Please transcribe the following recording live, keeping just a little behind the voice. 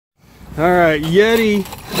All right, Yeti,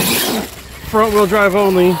 front wheel drive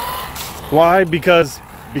only. Why? Because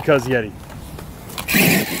Yeti.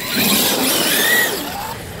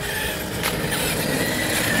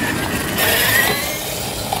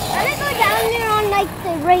 I'm gonna go down there on like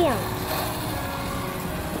the ramp.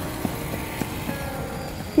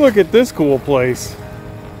 Look at this cool place.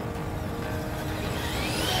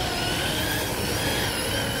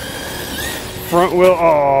 Front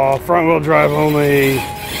wheel drive only.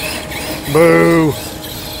 Boo.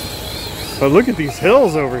 But look at these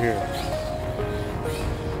hills over here.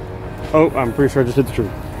 Oh, I'm pretty sure I just hit the tree.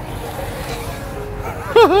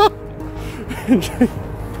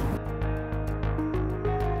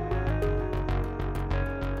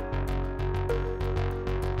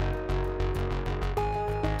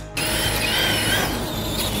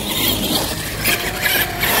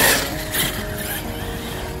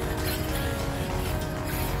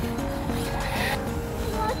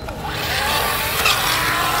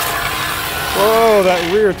 Oh,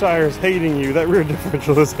 that rear tire is hating you. That rear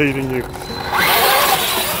differential is hating you.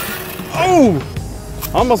 Oh!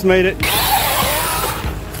 Almost made it.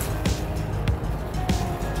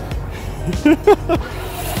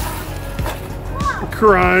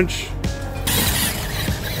 Crunch.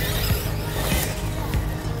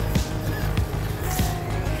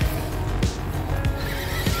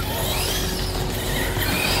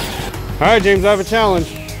 All right, James, I have a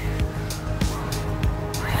challenge.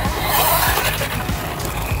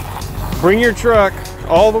 Bring your truck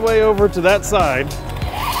all the way over to that side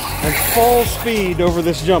and full speed over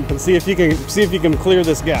this jump and see if you can clear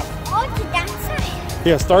this gap. Oh, to that side.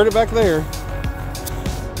 Yeah, start it back there.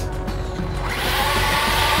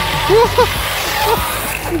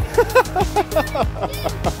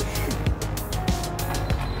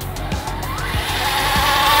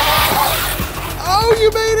 Oh,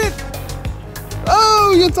 you made it!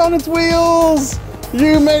 Oh, it's on its wheels!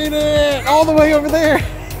 You made it all the way over there.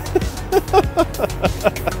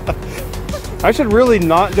 I should really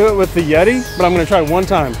not do it with the Yeti, but I'm going to try one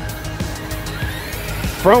time.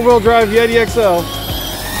 Front wheel drive Yeti XL.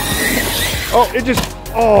 Oh,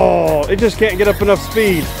 it just can't get up enough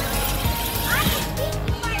speed.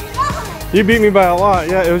 You beat me by a lot.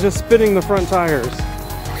 Yeah, it was just spinning the front tires.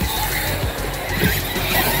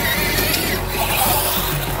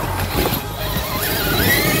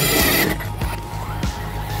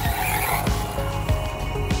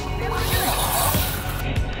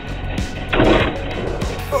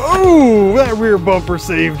 Oh, that rear bumper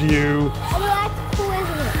saved you.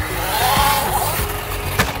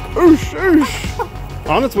 Oosh, oosh.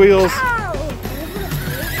 On its wheels.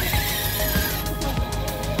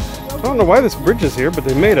 I don't know why this bridge is here, but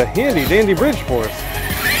they made a handy dandy bridge for us.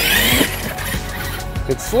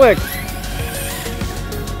 It's slick.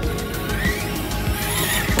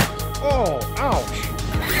 Oh, ouch.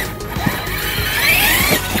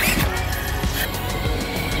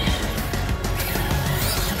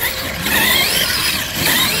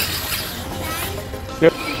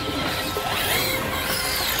 Yep.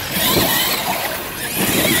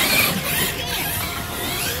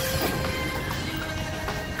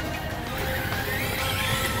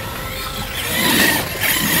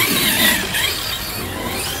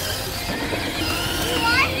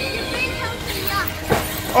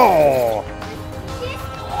 Oh.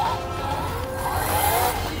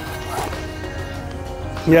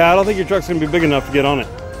 Yeah, I don't think your truck's gonna be big enough to get on it.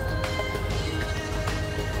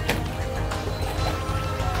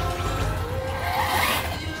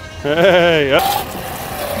 Hey, up.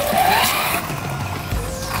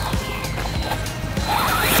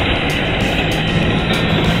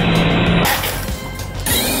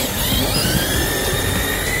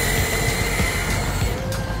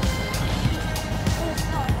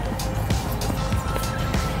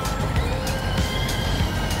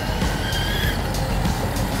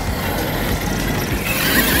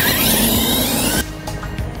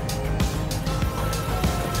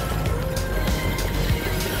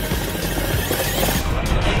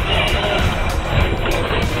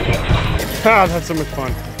 Ah, that's so much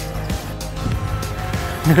fun.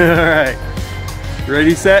 Alright.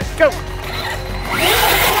 Ready, set, go!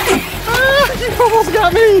 Ah, you almost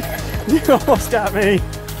got me! You almost got me!